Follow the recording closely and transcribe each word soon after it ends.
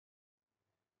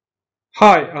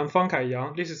Hi, I'm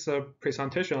Fangkai. This is a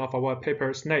presentation of our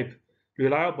paper Snape,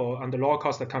 Reliable and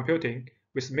Low-Cost Computing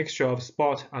with Mixture of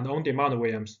Spot and On-Demand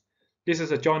VMs. This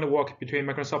is a joint work between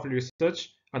Microsoft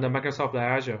Research and Microsoft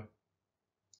Azure.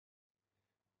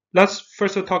 Let's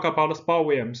first talk about Spot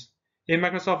VMs. In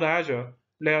Microsoft Azure,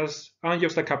 there's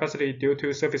unused capacity due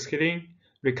to service healing,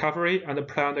 recovery, and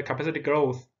planned capacity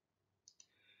growth.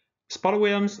 Spot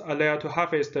VMs are there to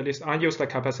harvest this unused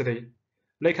capacity.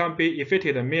 They can be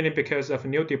effected mainly because of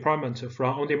new deployment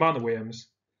from on-demand VMs.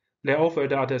 They are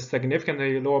offered at a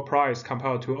significantly lower price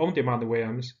compared to on-demand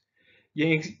VMs.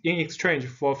 In exchange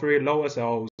for free low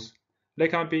SLOs, they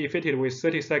can be effected with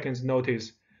 30 seconds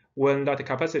notice when that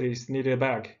capacity is needed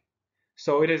back.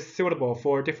 So it is suitable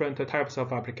for different types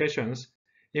of applications,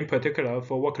 in particular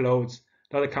for workloads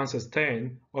that can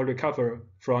sustain or recover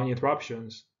from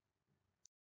interruptions.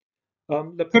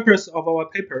 The purpose of our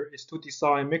paper is to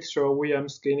design mixture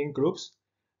VM scaling groups,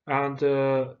 and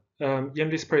in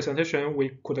this presentation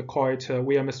we could call it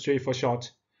VMSG for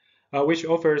short, which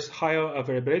offers higher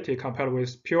availability compared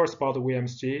with pure spot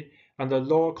VMSG and a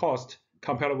lower cost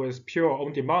compared with pure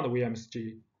on-demand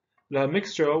VMSG. The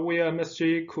mixture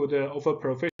VMSG could offer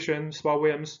provision spot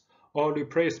VMs or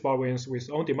replace spot VMs with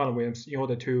on-demand VMs in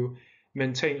order to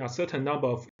maintain a certain number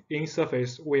of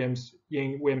in-service VMs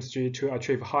in VMSG to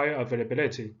achieve higher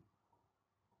availability.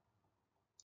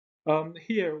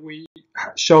 Here we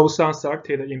show some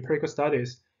selected empirical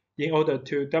studies in order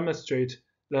to demonstrate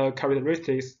the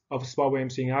characteristics of spot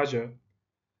VMs in Azure.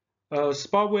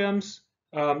 Spot VMs,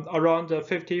 around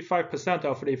 55%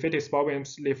 of the effective spot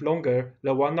VMs live longer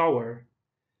than 1 hour.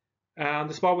 And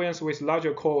spot VMs with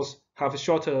larger cores have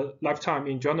shorter lifetime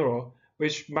in general,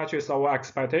 which matches our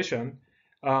expectation.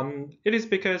 It is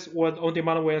because when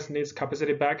on-demand VMs needs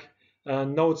capacity back,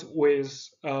 nodes with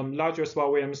larger spot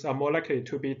VMs are more likely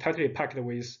to be tightly packed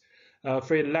with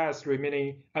free less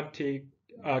remaining empty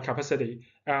capacity,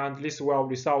 and this will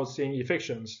result in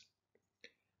efficiency.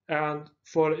 And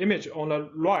for the image on the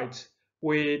right,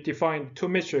 we define two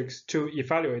metrics to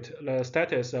evaluate the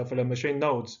status of the machine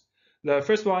nodes. The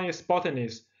first one is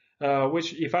spottiness,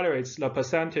 which evaluates the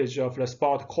percentage of the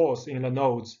spot cores in the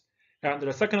nodes. And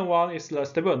the second one is the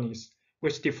stableness,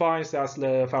 which defines as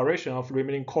the variation of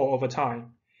remaining core over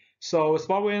time. So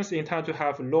spot VMs intend to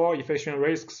have lower efficient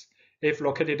risks if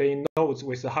located in nodes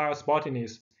with higher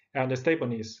spottiness and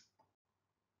stableness.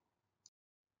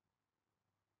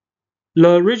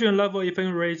 The region level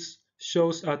efficient rates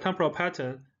shows a temporal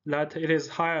pattern that it is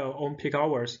higher on peak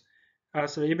hours.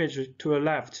 As the image to the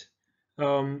left,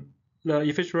 the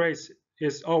efficient rate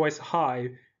is always high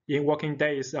in working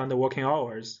days and working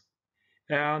hours.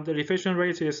 And the efficient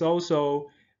rate is also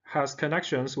has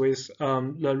connections with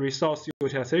the resource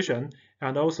utilization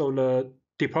and also the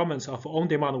deployment of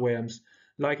on-demand VMs.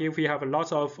 Like if we have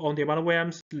lots of on-demand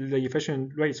VMs, the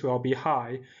efficient rates will be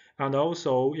high. And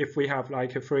also if we have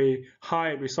like very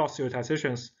high resource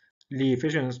utilizations, the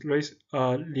efficient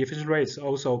rates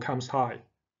also comes high.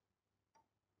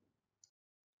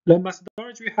 The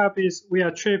methodology we have is we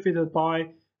achieve it by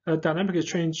dynamically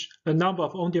change the number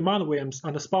of on-demand VMs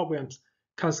and the spot VMs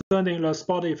concerning the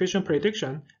spot efficient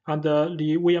prediction and the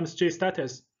VMSG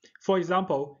status. For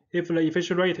example, if the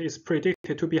efficient rate is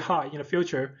predicted to be high in the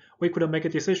future, we could make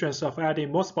decisions of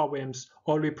adding more spot VMs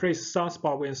or replace some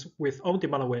spot VMs with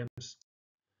on-demand VMs.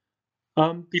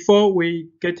 Before we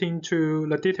get into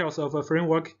the details of a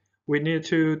framework, we need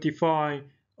to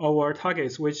define our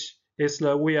targets, which is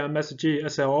the VMSG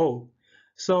SLO.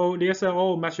 So the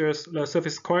SLO measures the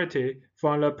service quality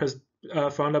from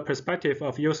the perspective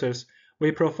of users.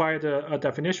 We provide a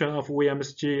definition of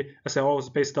VMSG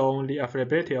SLOs based on the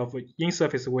availability of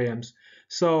in-service VMs.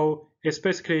 So it's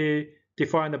basically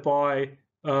defined by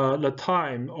the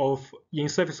time of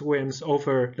in-service VMs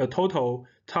over the total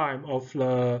time of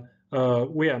the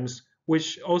VMs,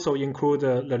 which also include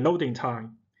the loading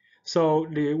time. So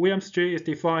the VMSG is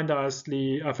defined as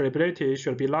the availability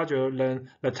should be larger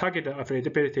than the target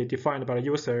availability defined by the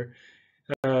user.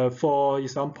 For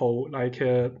example, like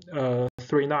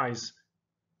 3 nights.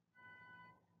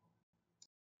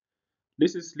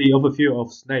 This is the overview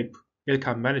of Snape. It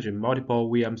can manage multiple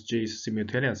VMSGs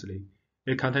simultaneously.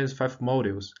 It contains 5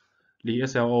 modules. The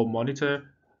SLO monitor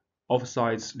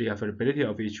oversights the availability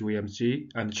of each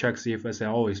VMSG and checks if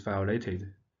SLO is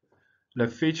violated. The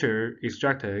feature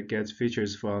extractor gets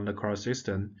features from the cross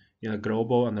system in the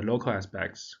global and the local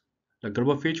aspects. The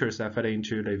global features are fed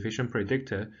into the efficient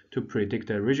predictor to predict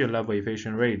the region-level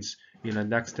efficient rates in the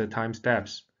next time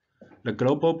steps. The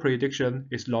global prediction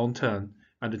is long-term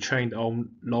and trained on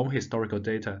long historical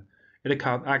data. It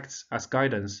can act as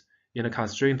guidance in a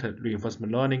constrained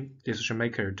reinforcement learning decision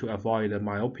maker to avoid a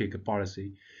myopic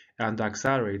policy and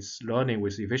accelerates learning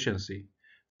with efficiency.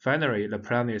 Finally, the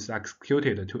plan is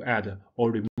executed to add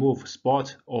or remove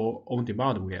spot or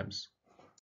on-demand VMs.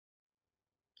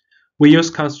 We use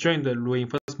constrained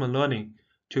reinforcement learning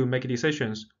to make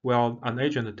decisions while an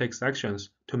agent takes actions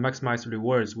to maximize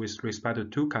rewards with respect to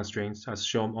two constraints as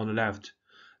shown on the left.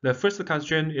 The first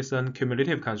constraint is an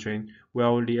cumulative constraint,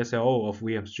 while the SLO of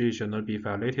VMSG should not be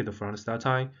violated from the start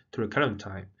time to the current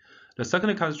time. The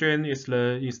second constraint is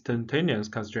the instantaneous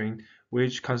constraint,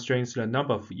 which constrains the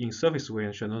number of in-service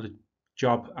VMs should not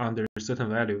drop under a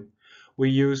certain value. We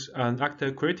use an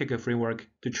actor-critic framework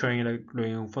to train a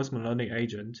reinforcement learning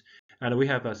agent, and we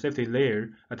have a safety layer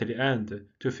at the end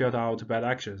to filter out bad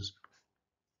actions.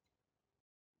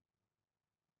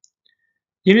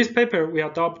 In this paper, we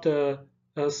adopt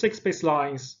 6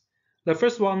 baselines. The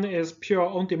first one is pure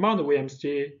on-demand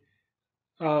VMSG.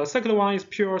 Second one is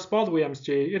pure spot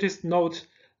VMSG. It is note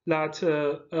that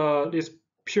this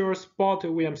pure spot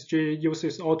VMSG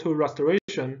uses auto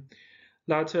restoration.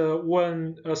 That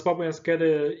when spot VMs get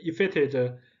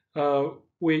effected,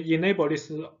 we enable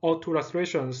these auto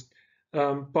restorations,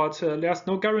 but there's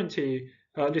no guarantee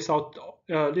this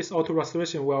auto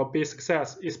restoration will be a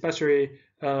success, especially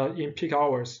in peak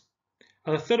hours.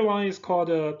 And the third one is called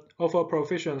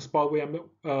over-proficient spot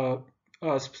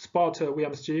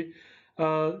VMSG.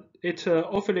 It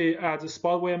awfully adds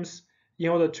spot VMs in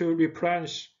order to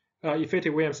replenish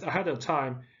effective VMs ahead of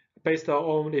time based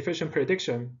on efficient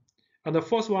prediction. And the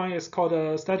fourth one is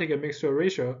called static mixture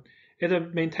ratio.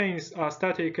 It maintains a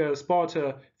static spot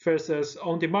versus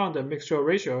on-demand mixture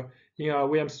ratio in a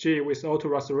VMSG with auto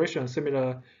restoration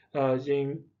similar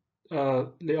in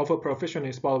the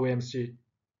over-proficient spot VMSG.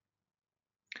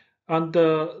 And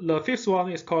the fifth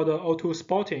one is called auto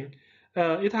spotting.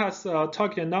 It has a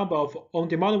targeted number of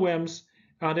on-demand VMs,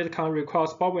 and it can require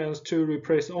spot VMs to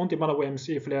replace on-demand VMs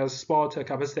if there's spot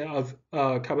capacity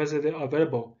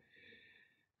available.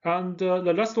 And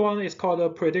the last one is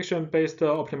called prediction-based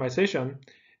optimization.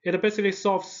 It basically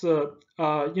solves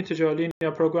integer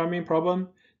linear programming problem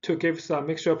to give some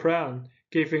mixture plan,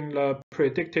 giving the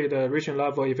predicted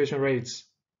region-level efficient rates.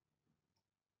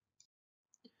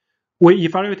 We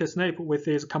evaluate Snape with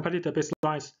its competitor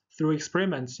baselines through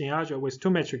experiments in Azure with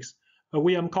two metrics, a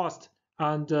VM cost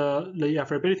and the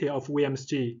availability of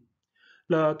VMSG.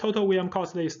 The total VM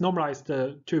cost is normalized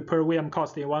to per VM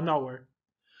cost in 1 hour.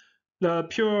 The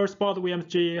pure spot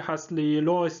VMSG has the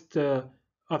lowest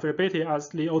availability as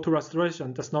the auto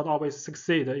restoration does not always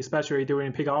succeed, especially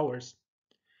during peak hours.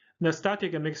 The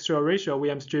static mixture ratio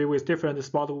VMSG with different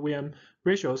spot VM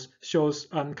ratios shows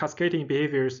cascading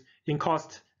behaviors in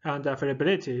cost and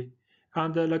availability,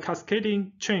 and the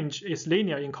cascading change is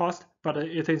linear in cost, but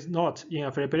it is not in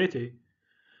availability.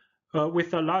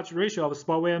 With a large ratio of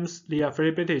spot VMs, the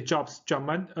availability drops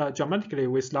dramatically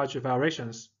with large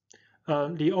variations.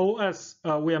 The OS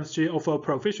VMSG offer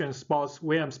proficient spot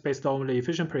VMs based on the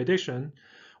efficient prediction,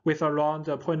 with around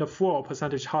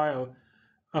 0.4% higher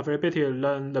availability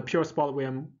than the pure spot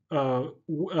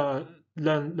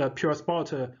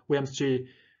VMSG,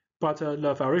 but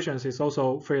the variations is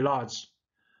also very large.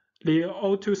 The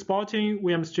O2 spotting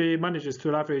VMSG manages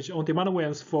to leverage on-demand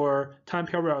VMs for time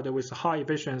period with high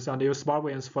efficiency and use spot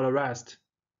VMs for the rest.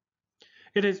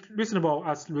 It is reasonable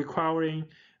as requiring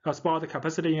a spot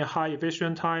capacity in high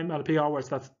efficient time and peak hours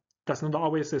that does not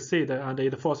always succeed, and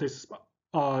it forces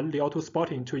the auto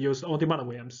spotting to use on-demand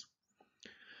VMs.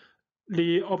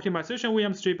 The optimization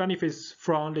VMSG benefits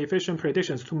from the efficient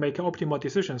predictions to make optimal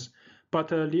decisions, but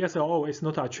the SLO is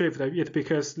not achieved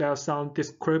because there is some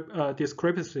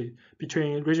discrepancy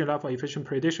between region-level efficient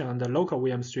prediction and the local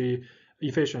VMSG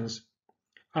efficiency.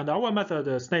 And our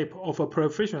method, Snape, offers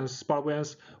proficient spot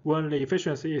VMs when the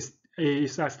efficiency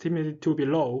is estimated to be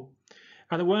low,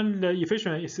 and when the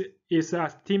efficiency is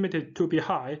estimated to be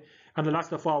high and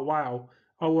lasts for a while,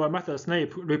 our method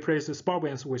Snape replaces spot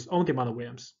VMs with on-demand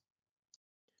VMs.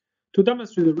 To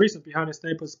demonstrate the reason behind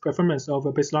Snape's performance of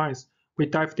baselines, we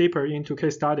dive deeper into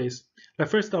case studies. The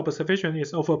first observation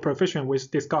is over-proficient with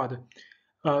discard.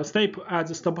 Snape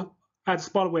adds spot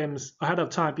VMs ahead of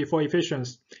time before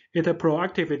efficiency. It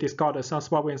proactively discards some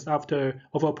spot VMs after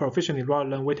over-proficiency rather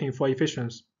than waiting for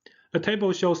efficiency. The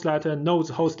table shows that nodes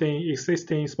hosting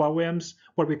existing spot VMs,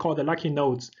 what we call the lucky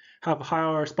nodes, have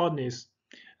higher spotness,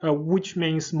 which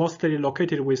means mostly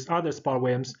located with other spot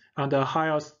VMs and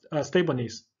higher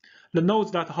stableness. The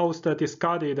nodes that host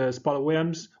discarded spot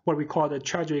VMs, what we call the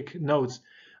tragic nodes,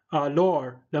 are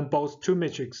lower than both two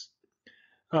metrics.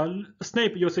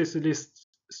 Snape uses this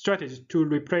strategy to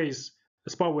replace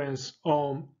spot VMs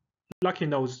on lucky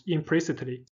nodes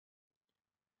implicitly.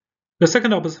 The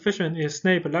second observation is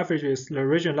Snape leverages the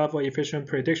region-level efficient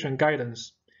prediction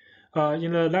guidance.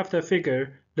 In the left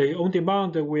figure, the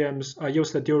on-demand VMs are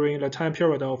used during the time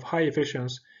period of high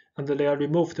efficiency, and they are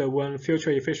removed when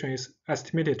future efficiency is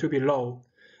estimated to be low.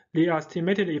 The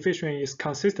estimated efficiency is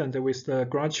consistent with the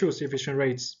ground truth efficient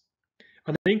rates.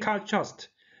 And in contrast,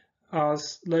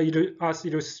 as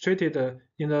illustrated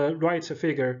in the right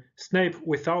figure, Snape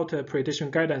without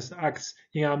prediction guidance acts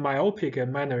in a myopic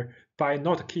manner by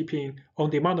not keeping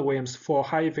on-demand VMs for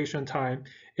high-efficient time.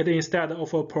 It instead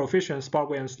offers proficient spot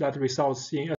VMs that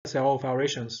results in SLO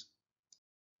variations.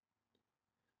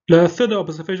 The third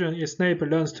observation is Snape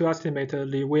learns to estimate the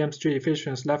VMSG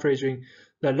efficiency leveraging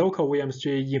the local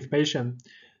VMSG information.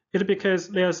 It's because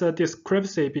there's a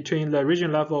discrepancy between the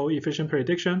region-level efficient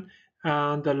prediction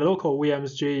and the local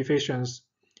VMSG efficiency.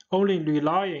 Only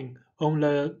relying on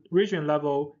the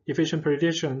region-level efficient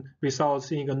prediction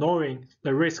results in ignoring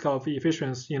the risk of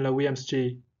efficiency in the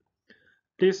VMSG.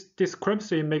 This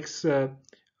discrepancy makes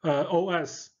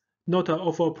OS not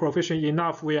offer proficient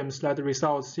enough VMs that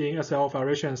results in SLO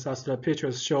variations as the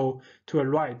pictures show to the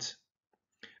right.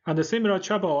 And a similar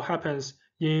trouble happens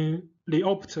in the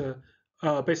opt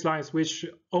baselines, which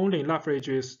only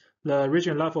leverages the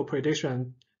region-level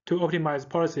prediction to optimize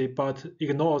policy but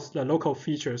ignores the local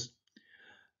features.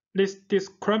 This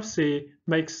discrepancy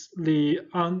makes the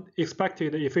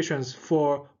unexpected efficiency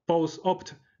for both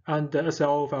opt and the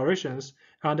SLO variations,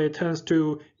 and it tends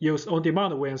to use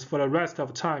on-demand VMs for the rest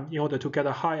of time in order to get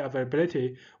a high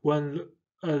availability when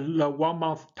the 1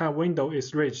 month time window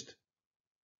is reached.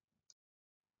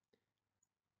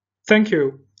 Thank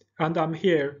you, and I'm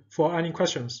here for any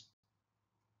questions.